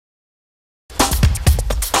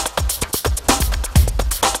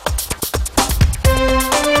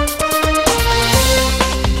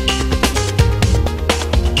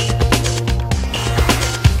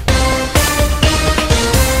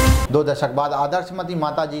2 दशक बाद आदर्शमती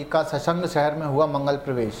माता जी का सत्संग शहर में हुआ मंगल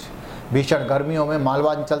प्रवेश। भीषण गर्मियों में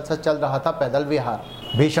मालवांचल से चल रहा था पैदल विहार।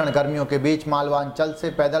 भीषण गर्मियों के बीच मालवांचल से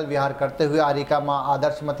पैदल विहार करते हुए आरिका मां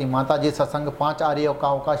आदर्शमती माता जी सत्संग 5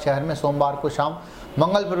 आर्यकाओं का शहर में सोमवार को शाम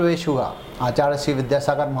मंगल प्रवेश हुआ। आचार्य श्री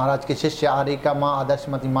विद्यासागर महाराज के शिष्य आरिका मां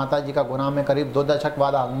आदर्शमती माता जी का गुना में करीब 2 दशक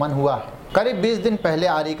बाद आगमन हुआ है। करीब 20 दिन पहले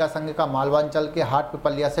आरिका संघ का मालवांचल के हाट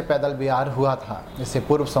पिपलिया से पैदल विहार हुआ था। इससे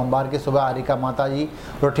पूर्व सोमवार की सुबह आरिका माता जी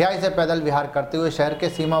रोठियाई से पैदल विहार करते हुए शहर के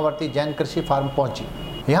सीमावर्ती जैन कृषि फार्म पहुंची।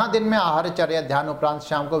 यहाँ दिन में आहारचर्या ध्यान उपरांत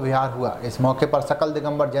शाम को विहार हुआ। इस मौके पर सकल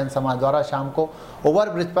दिगंबर जैन समाज द्वारा शाम को ओवर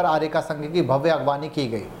ब्रिज पर आरिका संघ की भव्य अगवानी की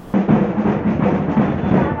गई।